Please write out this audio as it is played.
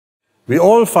We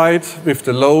all fight with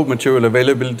the low material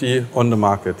availability on the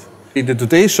market. In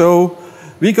today's show,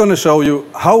 we're going to show you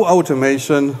how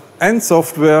automation and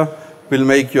software will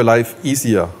make your life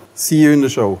easier. See you in the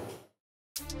show.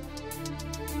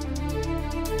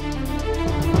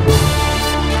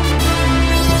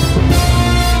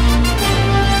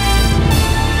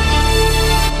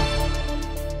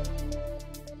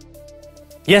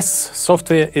 Yes,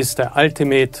 software is the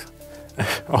ultimate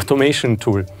automation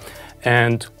tool.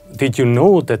 And did you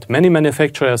know that many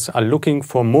manufacturers are looking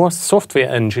for more software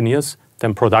engineers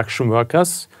than production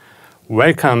workers?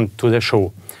 Welcome to the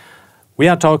show. We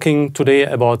are talking today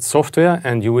about software,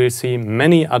 and you will see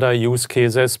many other use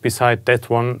cases beside that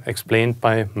one explained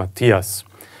by Matthias.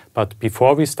 But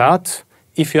before we start,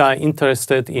 if you are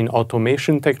interested in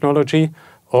automation technology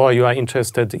or you are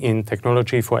interested in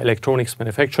technology for electronics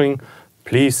manufacturing,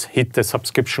 please hit the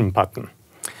subscription button.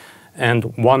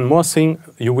 And one more thing,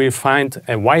 you will find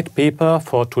a white paper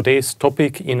for today's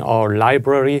topic in our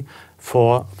library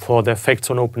for the Facts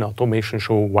on Open Automation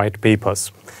Show white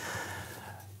papers.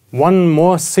 One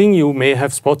more thing you may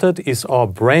have spotted is our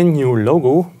brand new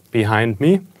logo behind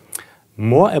me.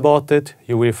 More about it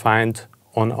you will find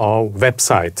on our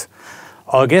website.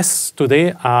 Our guests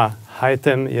today are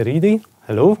Haitham Iridi.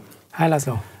 Hello. Hi,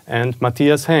 Laszlo. And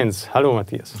Matthias Heinz. Hello,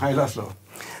 Matthias. Hi, Laszlo.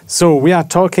 So we are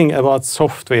talking about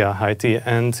software, Heidi,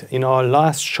 and in our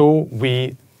last show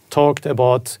we talked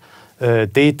about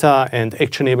data and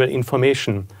actionable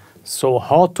information. So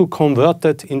how to convert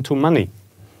that into money?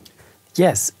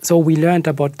 Yes, so we learned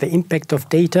about the impact of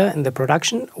data in the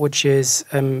production, which is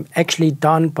actually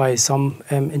done by some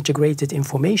integrated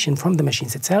information from the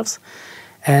machines itself.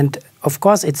 And of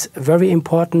course, it's very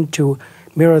important to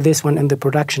mirror this one in the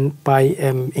production by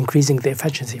increasing the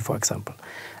efficiency, for example.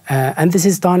 And this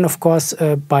is done, of course,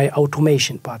 by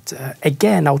automation. But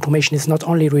again, automation is not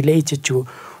only related to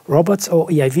robots or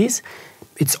EIVs.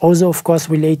 It's also, of course,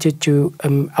 related to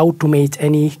automate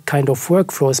any kind of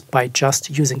workflows by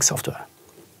just using software.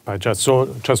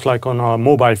 Just like on our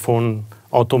mobile phone,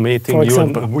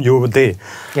 automating your day.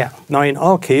 Yeah. Now, in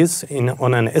our case,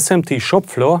 on an SMT shop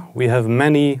floor, we have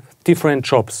many different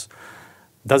jobs.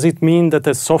 Does it mean that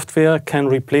the software can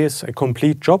replace a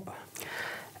complete job?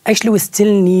 Actually, we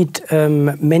still need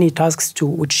many tasks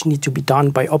which need to be done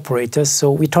by operators.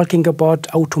 So we're talking about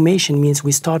automation means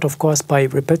we start, of course, by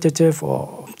repetitive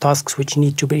or tasks which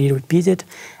need to be repeated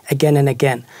again and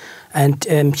again.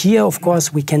 And here, of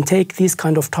course, we can take these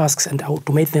kind of tasks and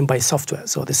automate them by software.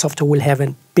 So the software will have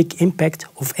a big impact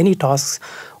of any tasks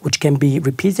which can be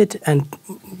repeated. And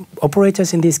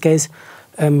operators, in this case,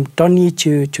 don't need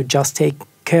to just take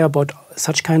care about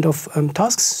such kind of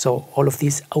tasks. So all of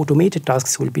these automated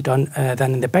tasks will be done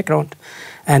then in the background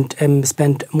and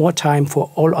spend more time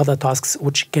for all other tasks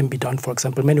which can be done, for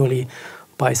example, manually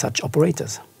by such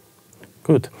operators.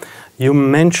 Good. You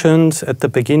mentioned at the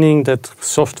beginning that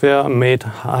software may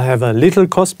have a little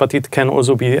cost, but it can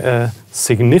also be a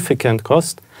significant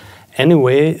cost.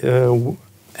 Anyway,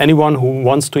 anyone who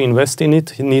wants to invest in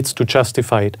it needs to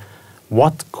justify it.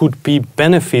 What could be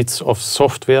benefits of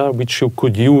software which you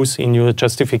could use in your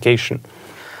justification?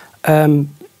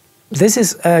 This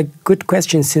is a good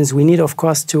question, since we need, of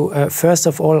course, to first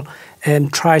of all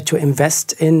try to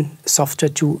invest in software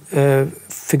to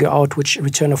figure out which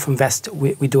return of invest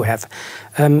we do have.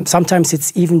 Sometimes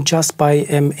it's even just by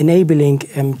enabling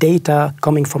data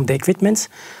coming from the equipment,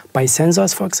 by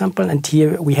sensors, for example. And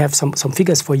here we have some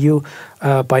figures for you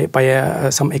by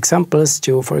some examples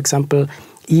to, for example,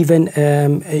 even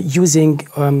using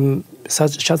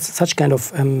such kind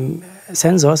of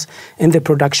sensors in the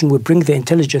production will bring the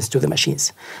intelligence to the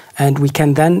machines. And we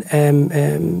can then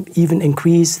even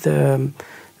increase the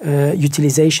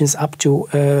utilizations up to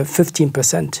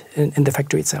 15% in the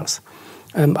factory itself.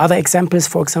 Other examples,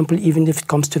 for example, even if it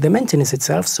comes to the maintenance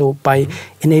itself, so by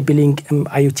enabling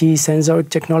IoT sensor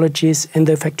technologies in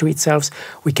the factory itself,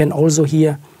 we can also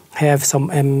here have some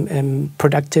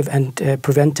productive and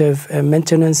preventive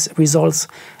maintenance results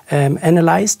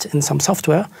analyzed in some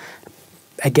software.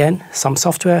 Again, some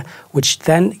software which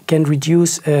then can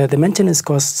reduce the maintenance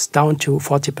costs down to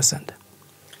 40%.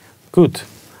 Good.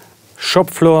 Shop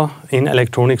floor in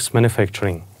electronics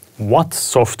manufacturing. What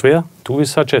software do we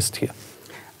suggest here?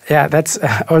 Yeah, that's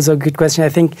also a good question. I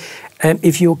think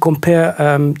if you compare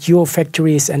your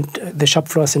factories and the shop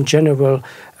floors in general,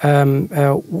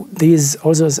 these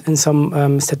also in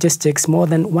some statistics, more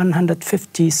than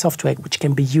 150 software which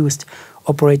can be used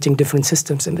operating different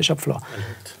systems in the shop floor.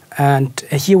 And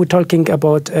here we're talking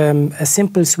about a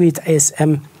simple suite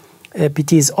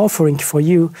ASMPT is offering for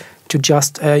you to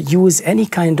just use any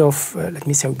kind of, let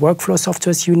me say, workflow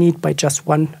softwares you need by just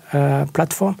one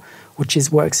platform, which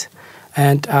is Works.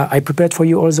 And I prepared for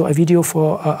you also a video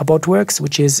about Works,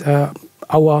 which is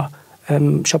our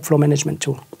shop floor management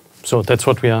tool. So that's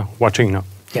what we are watching now.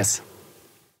 Yes.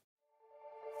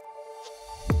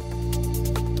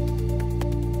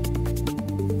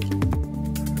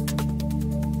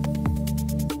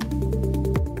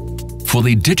 For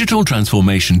the digital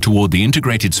transformation toward the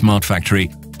integrated smart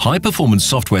factory, high-performance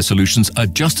software solutions are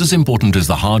just as important as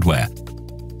the hardware.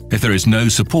 If there is no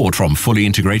support from fully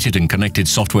integrated and connected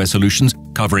software solutions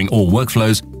covering all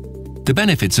workflows, the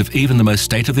benefits of even the most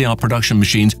state-of-the-art production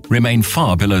machines remain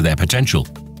far below their potential.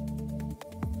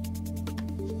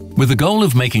 With the goal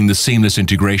of making the seamless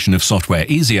integration of software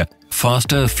easier,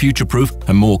 faster, future-proof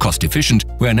and more cost-efficient,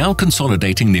 we are now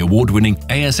consolidating the award-winning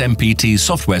ASMPT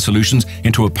software solutions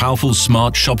into a powerful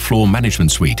smart shop floor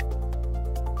management suite.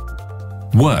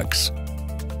 Works.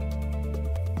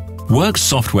 Works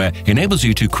software enables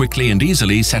you to quickly and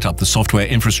easily set up the software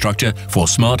infrastructure for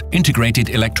smart, integrated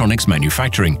electronics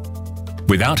manufacturing,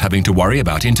 without having to worry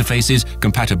about interfaces,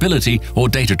 compatibility or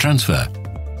data transfer.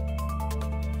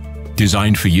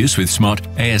 Designed for use with smart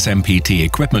ASMPT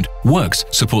equipment, Works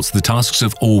supports the tasks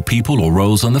of all people or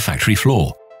roles on the factory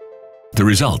floor. The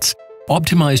results: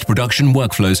 optimized production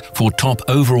workflows for top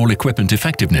overall equipment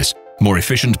effectiveness, more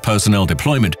efficient personnel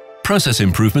deployment, process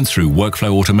improvements through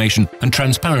workflow automation and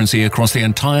transparency across the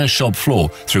entire shop floor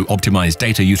through optimized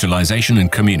data utilization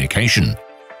and communication.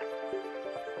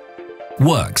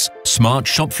 Works Smart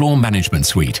Shop Floor Management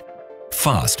Suite.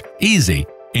 Fast, easy,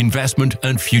 investment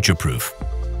and future-proof.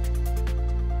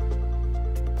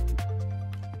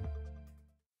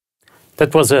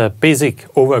 That was a basic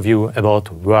overview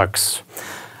about Works.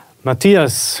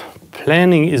 Matthias,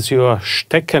 planning is your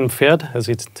Steckenpferd, as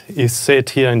it is said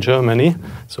here in Germany.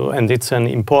 So, and it's an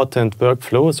important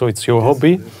workflow, so it's your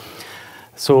hobby.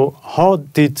 So how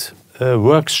did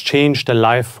Works change the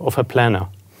life of a planner?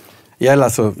 Yeah,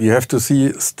 Lasse, you have to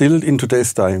see still in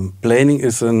today's time, planning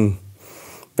is a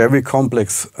very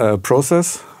complex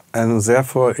process, and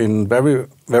therefore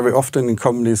very often in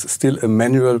companies still a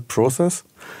manual process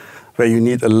where you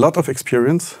need a lot of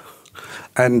experience.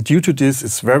 And due to this,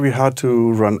 it's very hard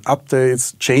to run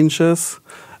updates, changes,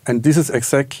 and this is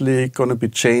exactly going to be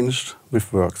changed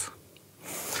with Works.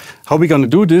 How are we going to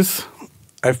do this?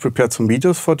 I've prepared some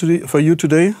videos for you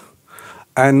today.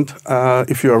 And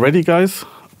if you are ready, guys,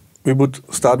 we would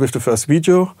start with the first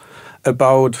video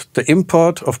about the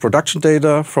import of production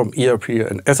data from ERP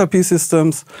and SAP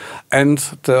systems and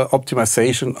the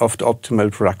optimization of the optimal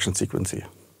production sequence.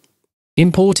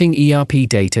 Importing ERP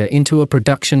data into a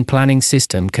production planning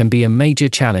system can be a major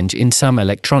challenge in some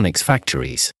electronics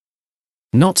factories.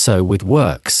 Not so with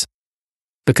Works.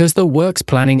 Because the Works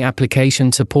planning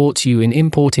application supports you in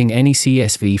importing any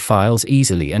CSV files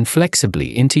easily and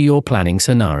flexibly into your planning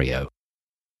scenario.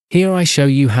 Here I show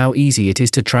you how easy it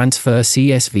is to transfer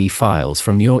CSV files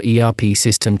from your ERP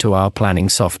system to our planning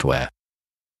software.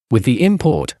 With the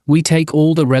import, we take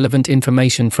all the relevant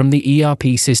information from the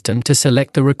ERP system to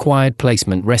select the required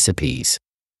placement recipes.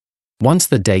 Once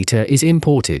the data is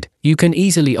imported, you can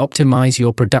easily optimize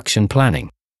your production planning.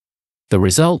 The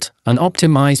result, an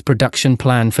optimized production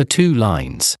plan for 2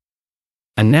 lines.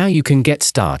 And now you can get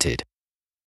started.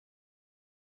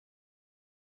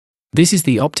 This is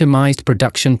the optimized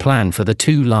production plan for the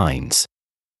 2 lines.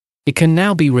 It can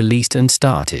now be released and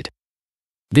started.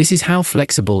 This is how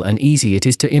flexible and easy it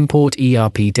is to import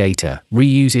ERP data,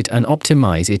 reuse it and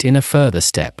optimize it in a further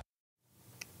step.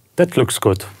 That looks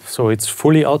good. So it's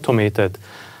fully automated.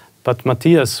 But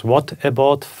Matthias, what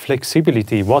about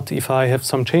flexibility? What if I have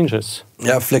some changes?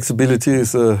 Yeah, flexibility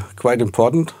is a quite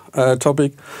important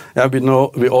topic. Yeah,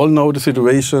 we all know the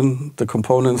situation. The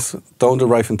components don't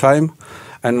arrive in time.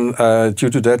 And due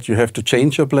to that, you have to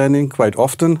change your planning quite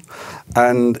often.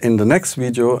 And in the next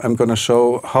video, I'm going to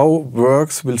show how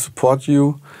Works will support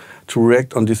you to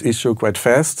react on this issue quite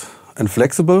fast and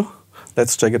flexible.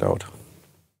 Let's check it out.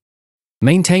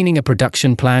 Maintaining a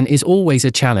production plan is always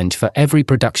a challenge for every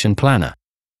production planner.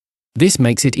 This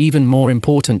makes it even more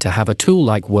important to have a tool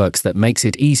like Works that makes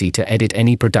it easy to edit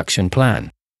any production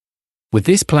plan. With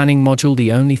this planning module,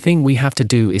 the only thing we have to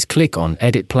do is click on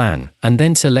Edit Plan, and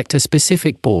then select a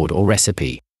specific board or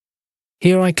recipe.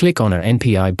 Here I click on an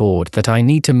NPI board that I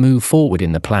need to move forward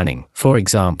in the planning, for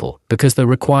example, because the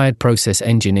required process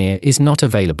engineer is not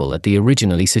available at the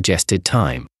originally suggested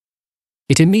time.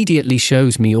 It immediately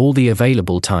shows me all the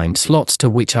available time slots to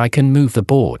which I can move the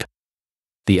board.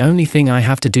 The only thing I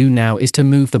have to do now is to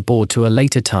move the board to a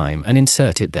later time and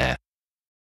insert it there.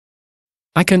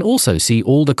 I can also see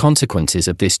all the consequences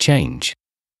of this change.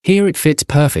 Here it fits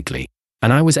perfectly,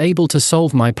 and I was able to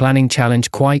solve my planning challenge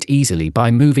quite easily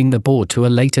by moving the board to a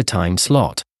later time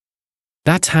slot.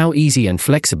 That's how easy and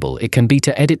flexible it can be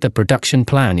to edit the production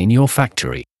plan in your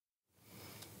factory.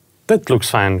 That looks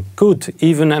fine. Good.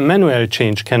 Even a manual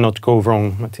change cannot go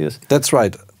wrong, Matthias. That's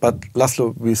right. But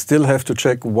Laszlo, we still have to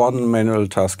check one manual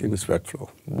task in this workflow.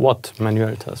 What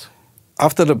manual task?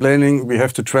 After the planning, we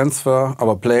have to transfer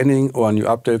our planning or new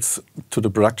updates to the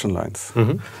production lines.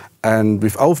 And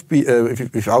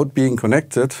without being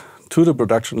connected to the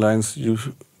production lines, you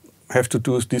have to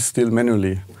do this still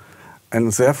manually.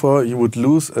 And therefore, you would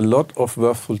lose a lot of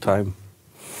worthwhile time.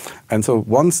 And so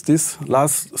once this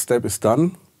last step is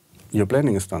done, your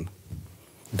planning is done.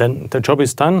 Then the job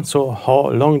is done. So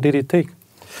how long did it take?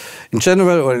 In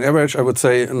general or in average, I would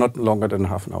say not longer than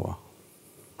half an hour.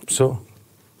 So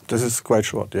this is quite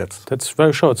short, yes. That's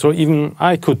very short. So even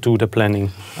I could do the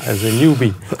planning as a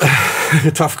newbie.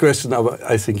 Tough question, but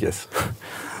I think yes.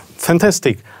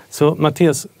 Fantastic. So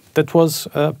Matthias, that was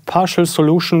a partial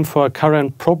solution for a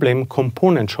current problem,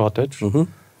 component shortage.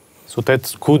 So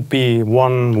that could be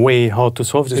one way how to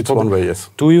solve this problem. It's one way, yes.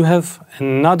 Do you have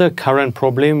another current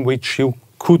problem which you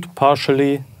could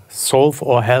partially solve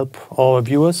or help our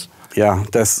viewers? Yeah,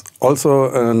 there's also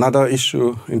another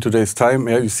issue in today's time.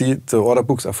 Yeah, you see the order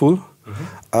books are full,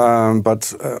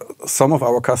 but some of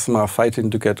our customers are fighting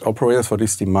to get operators for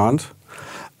this demand.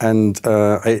 And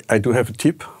I do have a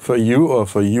tip for you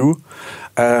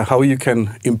how you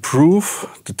can improve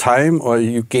the time or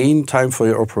you gain time for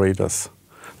your operators.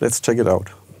 Let's check it out.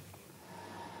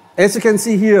 As you can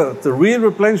see here, the reel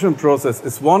replenishment process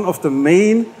is one of the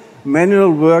main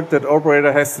manual work that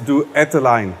operator has to do at the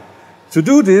line. To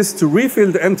do this, to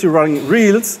refill the empty running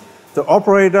reels, the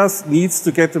operators needs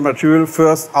to get the material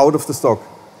first out of the stock.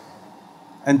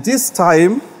 And this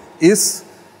time is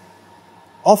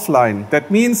offline.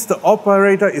 That means the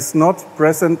operator is not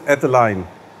present at the line.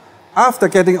 After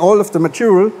getting all of the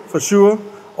material, for sure,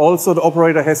 also the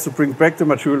operator has to bring back the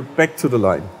material back to the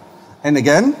line. And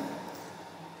again,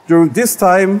 during this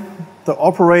time, the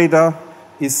operator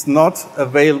is not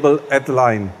available at the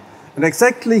line. And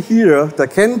exactly here, there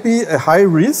can be a high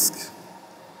risk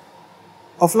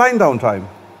of line downtime.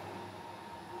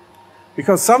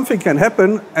 Because something can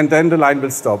happen and then the line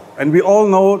will stop. And we all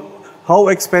know how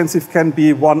expensive can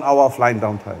be 1 hour of line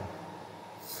downtime.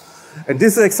 And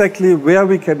this is exactly where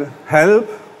we can help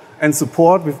and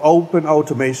support with open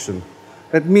automation.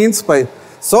 That means by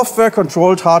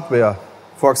software-controlled hardware,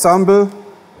 for example,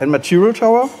 a material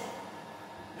tower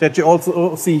that you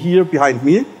also see here behind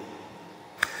me,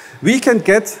 we can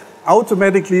get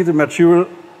automatically the material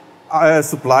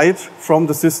supplied from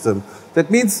the system.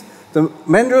 That means the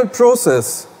manual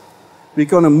process, we're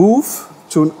going to move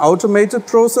to an automated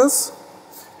process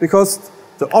because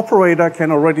the operator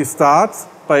can already start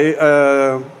by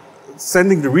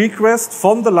sending the request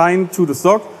from the line to the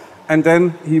stock, and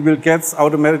then he will get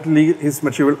automatically his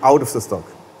material out of the stock.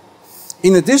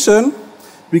 In addition,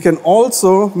 we can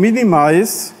also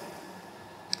minimize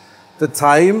the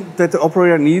time that the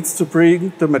operator needs to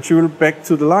bring the material back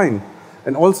to the line.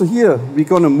 And also here, we're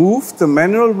going to move the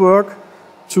manual work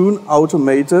to an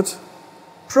automated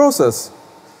process.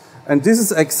 And this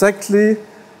is exactly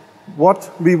what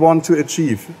we want to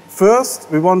achieve. First,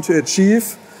 we want to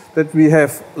achieve that we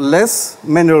have less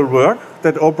manual work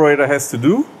that the operator has to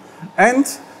do, and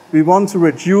we want to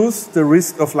reduce the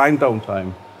risk of line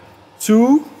downtime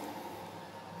to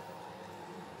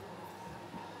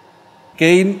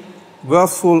gain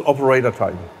worthwhile operator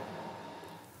time.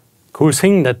 Cool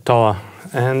thing, that tower.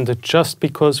 And just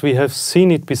because we have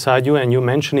seen it beside you and you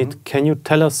mentioned it, can you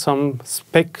tell us some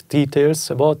spec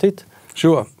details about it?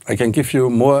 Sure, I can give you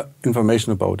more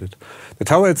information about it. The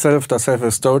tower itself does have a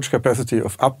storage capacity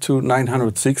of up to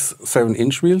 906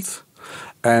 7-inch wheels,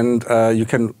 and you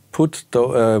can put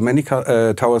many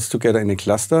towers together in a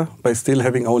cluster by still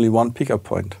having only one pickup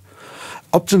point.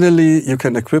 Optionally, you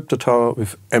can equip the tower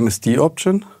with MSD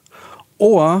option,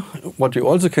 or what you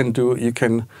also can do, you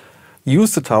can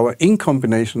use the tower in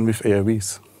combination with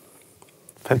ARVs.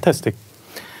 Fantastic.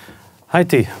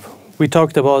 Heidi, we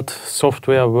talked about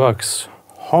software works.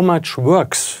 How much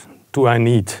works do I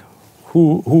need?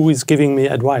 Who is giving me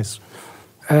advice?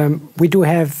 We do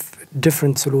have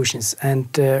different solutions, and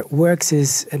works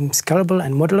is scalable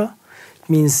and modular. It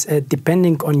means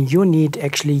depending on your need,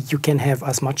 actually you can have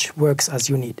as much works as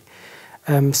you need.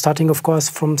 Starting, of course,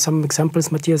 from some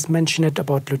examples Matthias mentioned it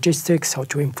about logistics, how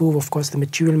to improve, of course, the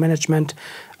material management,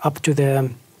 up to the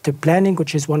the planning,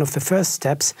 which is one of the first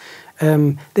steps,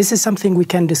 this is something we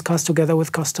can discuss together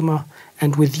with customer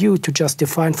and with you to just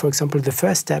define, for example, the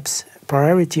first steps,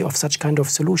 priority of such kind of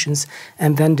solutions,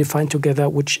 and then define together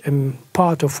which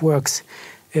part of works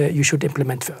you should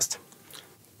implement first.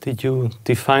 Did you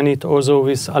define it also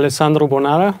with Alessandro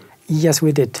Bonara? Yes,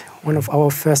 we did. One of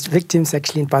our first victims,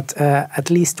 actually, but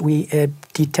at least we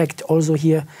detect also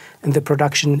here in the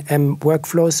production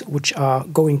workflows, which are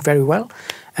going very well.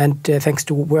 And thanks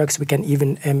to works, we can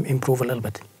even improve a little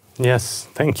bit. Yes,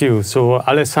 thank you. So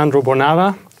Alessandro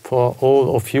Bonara, for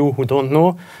all of you who don't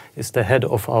know, is the head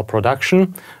of our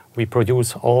production. We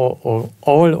produce all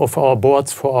of our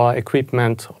boards for our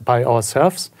equipment by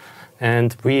ourselves.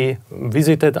 And we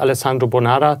visited Alessandro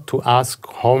Bonara to ask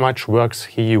how much works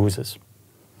he uses.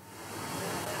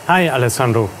 Hi,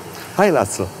 Alessandro. Hi,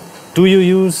 Lazlo. Do you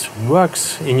use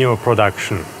works in your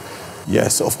production?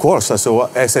 Yes, of course. So,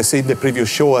 as I said in the previous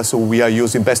show, we are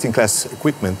using best-in-class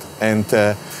equipment. And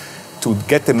to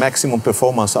get the maximum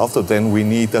performance out of them, we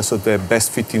need the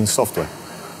best-fitting software.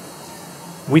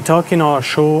 We talk in our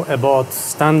show about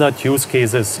standard use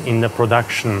cases in the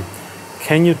production.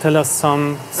 Can you tell us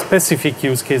some specific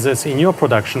use cases in your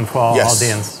production for our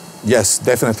audience? Yes,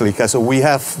 definitely. So we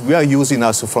are using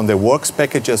from the works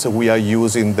packages, we are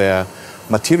using the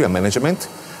material management.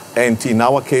 And in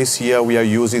our case here, we are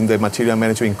using the material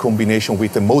management in combination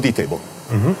with the MODI table.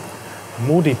 Mm-hmm.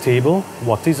 MODI table?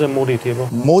 What is a MODI table?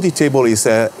 MODI table is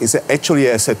actually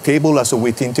a table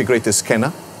with integrated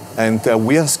scanner. And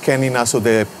we are scanning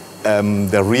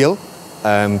the reel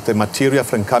and the material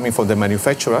coming from the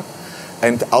manufacturer.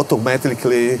 And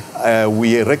automatically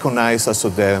we recognize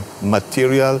the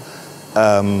material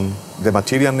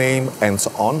name and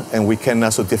so on, and we can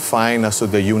also define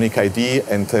the unique ID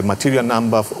and the material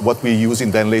number of what we're using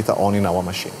then later on in our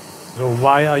machine. So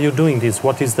why are you doing this?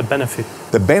 What is the benefit?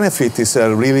 The benefit is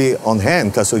really on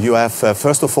hand. So you have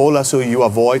first of all, you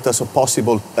avoid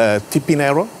possible tipping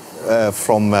error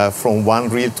from one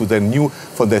reel to the new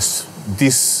for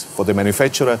the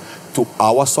manufacturer to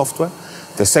our software.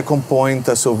 The second point,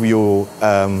 you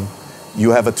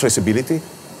have a traceability,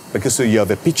 because you have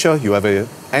a picture, you have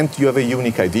a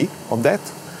unique ID on that,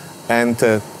 and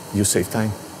you save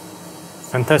time.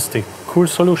 Fantastic, cool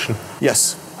solution.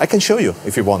 Yes, I can show you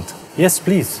if you want. Yes,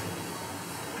 please.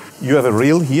 You have a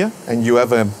reel here, and you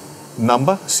have a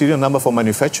number, serial number for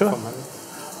manufacturer,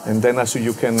 and then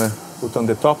you can put on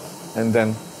the top, and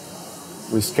then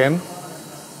we scan.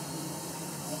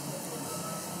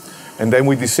 And then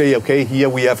we say, okay, here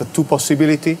we have two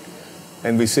possibilities,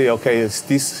 and we say, okay, it's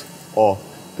this or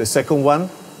the second one.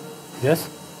 Yes.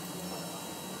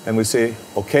 And we say,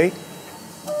 okay.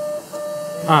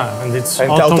 And it's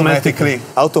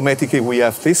automatically we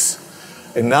have this.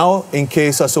 And now, in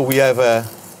case we have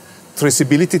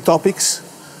traceability topics,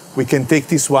 we can take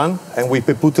this one and we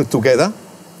put it together.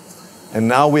 And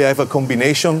now we have a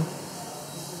combination.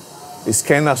 We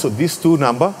scan these two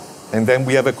numbers, and then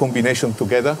we have a combination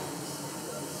together.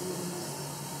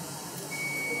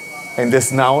 And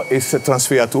this now is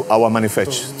transferred to our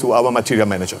manufacturer, to our material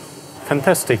manager.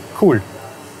 Fantastic, cool.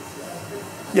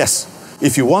 Yes.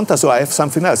 If you want, I have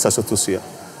something else to see.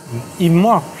 Even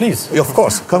more, please. Of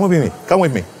course, come with me. Come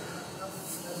with me.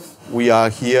 We are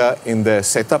here in the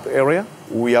setup area.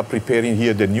 We are preparing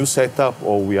here the new setup,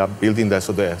 or we are building the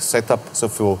setup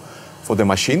for the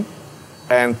machine.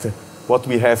 And what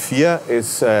we have here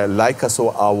is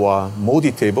our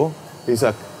MODI table is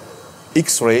a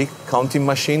X-ray counting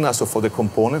machine for the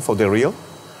component, for the reel.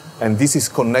 And this is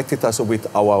connected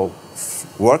with our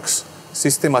works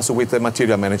system, with the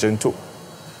material management tool.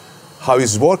 How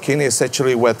it's working is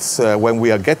actually when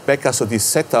we get back this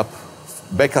setup,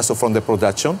 back from the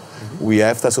production, we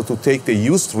have to take the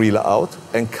used reel out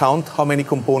and count how many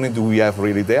components do we have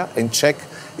really there, and check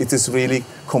it is really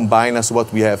combined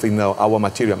what we have in our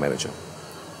material manager.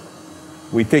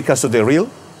 We take the reel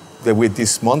that we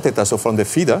dismounted from the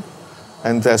feeder,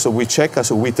 and we check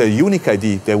with a unique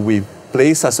ID that we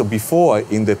placed before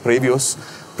in the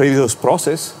previous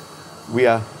process. We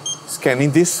are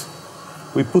scanning this,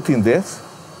 we put in this,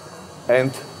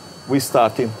 and we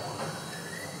starting.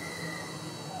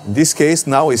 In this case,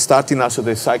 now we're starting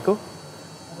the cycle,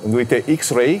 and with the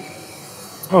X-ray.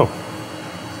 Oh,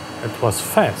 it was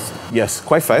fast. Yes,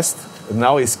 quite fast. And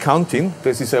now it's counting.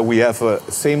 This is we have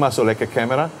same as like a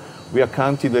camera. We are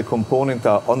counting the component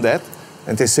on that.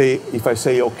 And they say, if I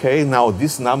say, okay, now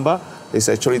this number is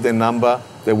actually the number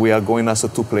that we are going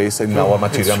to place in our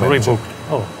material manager.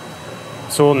 Rebooked. Oh,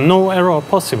 so no error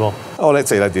possible. Oh, let's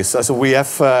say like this. So we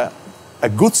have a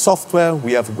good software.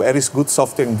 We have very good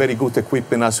software and very good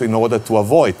equipment in order to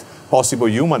avoid possible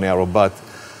human error. But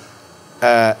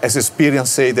as experience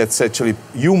say that actually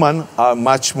humans are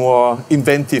much more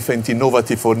inventive and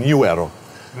innovative for new error.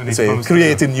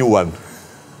 Create a new one.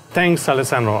 Thanks,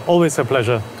 Alessandro. Always a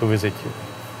pleasure to visit you.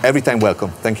 Every time welcome.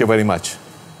 Thank you very much.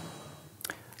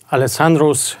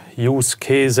 Alessandro's use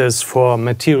cases for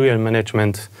material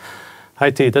management.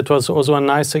 Heidi, that was also a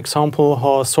nice example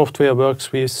how software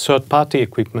works with third-party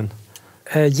equipment.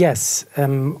 Yes,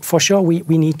 for sure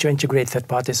we need to integrate third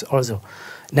parties also.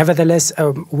 Nevertheless,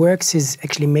 Works is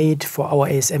actually made for our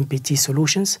ASMPT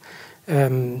solutions.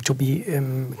 To be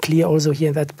clear also here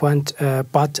at that point,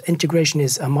 but integration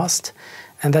is a must.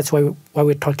 And that's why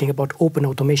we're talking about open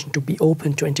automation, to be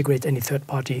open to integrate any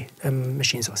third-party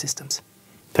machines or systems.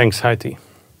 Thanks, Heidi.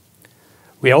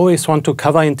 We always want to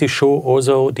cover in this show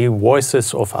also the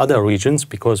voices of other regions,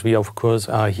 because we, of course,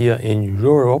 are here in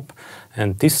Europe.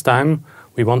 And this time,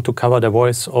 we want to cover the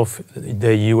voice of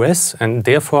the US. And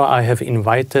therefore, I have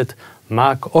invited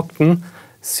Mark Ogden,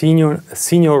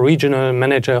 Senior Regional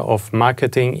Manager of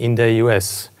Marketing in the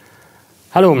US.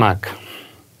 Hello, Mark.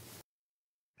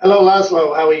 Hello,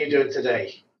 Laszlo. How are you doing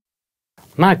today?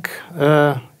 Mark,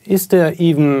 is there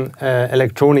even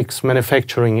electronics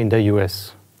manufacturing in the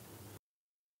US?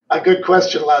 A good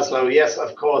question, Laszlo. Yes,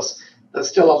 of course. There's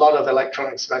still a lot of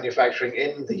electronics manufacturing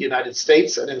in the United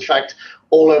States and, in fact,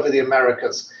 all over the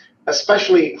Americas,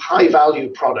 especially high-value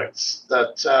products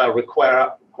that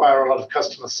require a lot of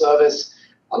customer service,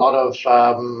 a lot of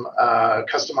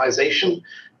customization.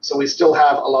 So we still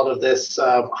have a lot of this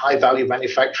high-value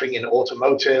manufacturing in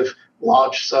automotive,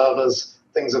 large servers,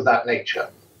 things of that nature.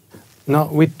 Now,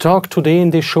 we talk today in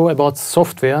this show about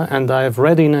software, and I've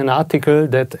read in an article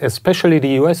that especially the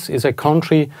US is a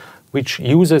country which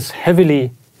uses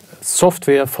heavily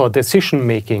software for decision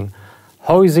making.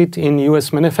 How is it in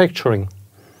US manufacturing?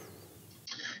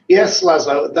 Yes,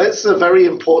 Laszlo, that's a very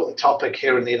important topic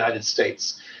here in the United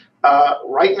States.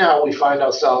 Right now, we find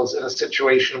ourselves in a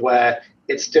situation where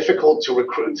it's difficult to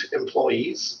recruit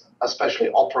employees, especially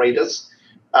operators.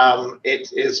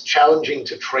 It is challenging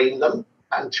to train them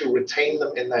and to retain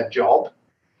them in their job.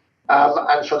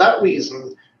 And for that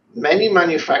reason, many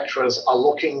manufacturers are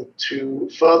looking to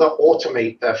further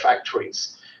automate their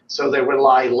factories. So they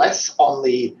rely less on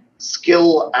the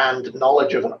skill and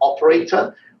knowledge of an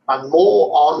operator and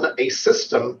more on a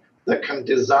system that can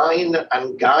design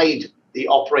and guide the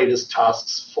operator's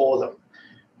tasks for them.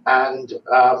 And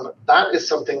that is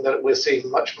something that we're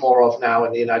seeing much more of now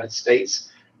in the United States.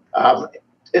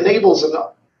 Enables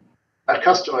a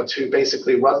customer to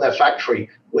basically run their factory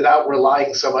without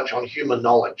relying so much on human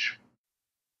knowledge.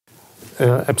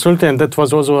 Absolutely, and that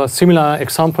was also a similar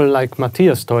example like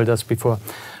Matthias told us before.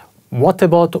 What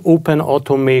about open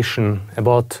automation,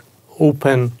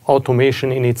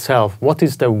 in itself? What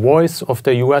is the voice of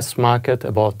the US market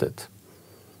about it?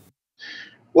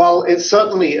 Well, it's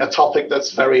certainly a topic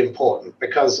that's very important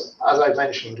because, as I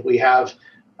mentioned, we have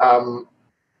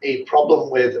a problem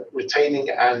with retaining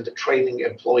and training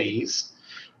employees.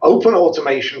 Open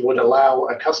automation would allow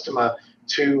a customer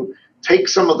to take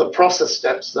some of the process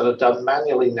steps that are done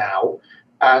manually now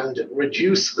and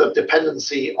reduce the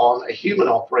dependency on a human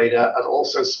operator and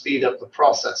also speed up the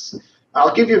process.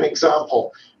 I'll give you an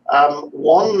example.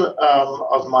 One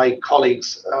of my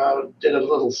colleagues did a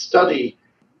little study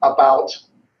about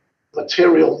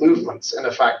material movements in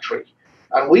a factory.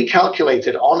 And we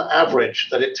calculated on average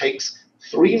that it takes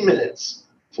 3 minutes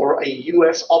for a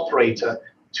US operator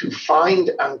to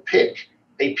find and pick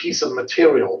a piece of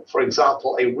material, for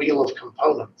example, a reel of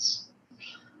components.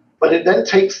 But it then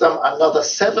takes them another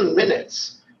 7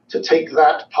 minutes to take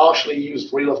that partially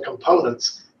used reel of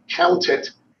components, count it,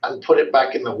 and put it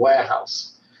back in the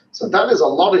warehouse. So that is a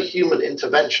lot of human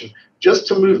intervention just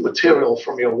to move material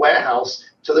from your warehouse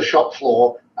to the shop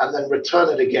floor and then return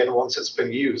it again once it's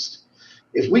been used.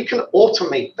 If we can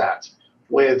automate that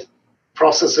with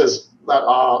processes that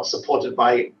are supported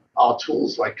by our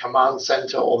tools like Command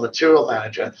Center or Material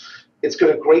Manager, it's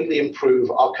going to greatly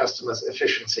improve our customers'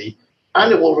 efficiency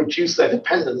and it will reduce their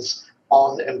dependence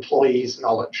on employees'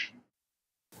 knowledge.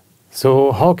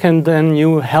 So how can then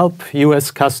you help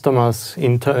US customers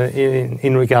in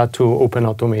regard to open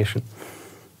automation?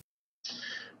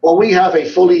 Well, we have a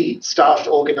fully staffed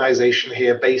organization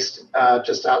here based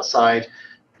just outside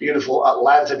beautiful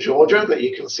Atlanta, Georgia, that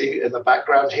you can see in the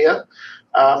background here.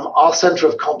 Our center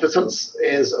of competence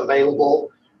is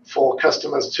available for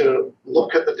customers to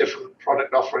look at the different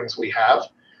product offerings we have.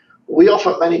 We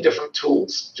offer many different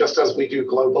tools, just as we do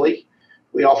globally.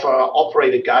 We offer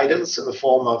operator guidance in the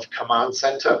form of Command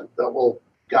Center that will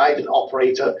guide an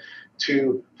operator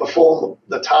to perform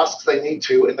the tasks they need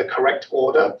to in the correct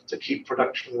order to keep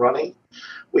production running.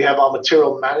 We have our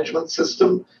material management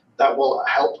system that will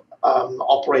help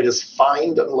operators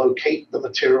find and locate the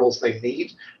materials they need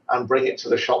and bring it to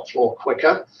the shop floor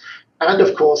quicker. And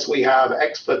of course, we have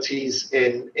expertise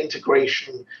in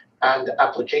integration and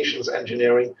applications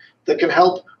engineering that can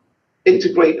help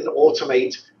integrate and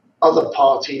automate other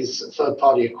parties,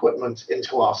 third-party equipment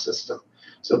into our system.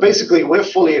 So basically, we're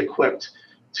fully equipped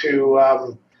to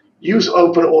use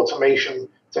open automation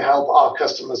to help our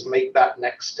customers make that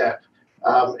next step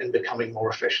in becoming more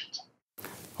efficient.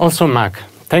 Awesome, Mark.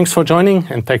 Thanks for joining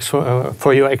and thanks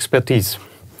for your expertise.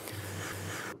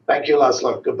 Thank you,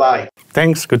 Laszlo. Goodbye.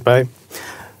 Thanks. Goodbye.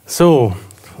 So,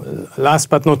 last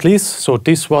but not least, so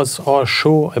this was our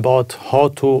show about how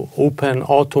to open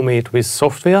automate with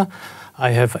software.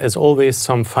 I have, as always,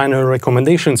 some final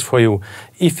recommendations for you.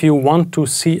 If you want to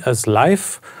see us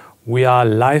live, we are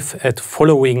live at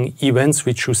following events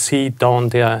which you see down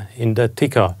there in the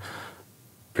ticker.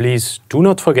 Please do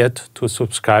not forget to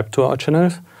subscribe to our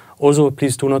channel. Also,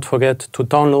 please do not forget to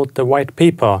download the white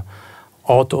paper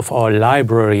out of our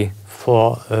library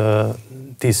for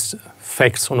this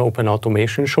Facts on Open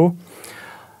Automation show.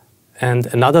 And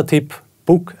another tip,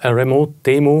 book a remote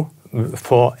demo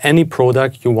for any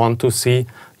product you want to see.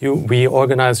 We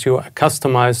organize you a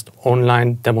customized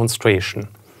online demonstration.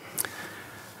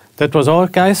 That was all,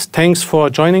 guys. Thanks for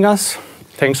joining us.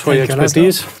 Thanks for your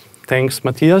expertise. Thanks,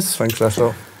 Matthias. Thanks,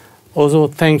 Laszlo. Also,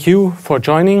 thank you for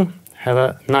joining. Have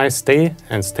a nice day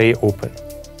and stay open.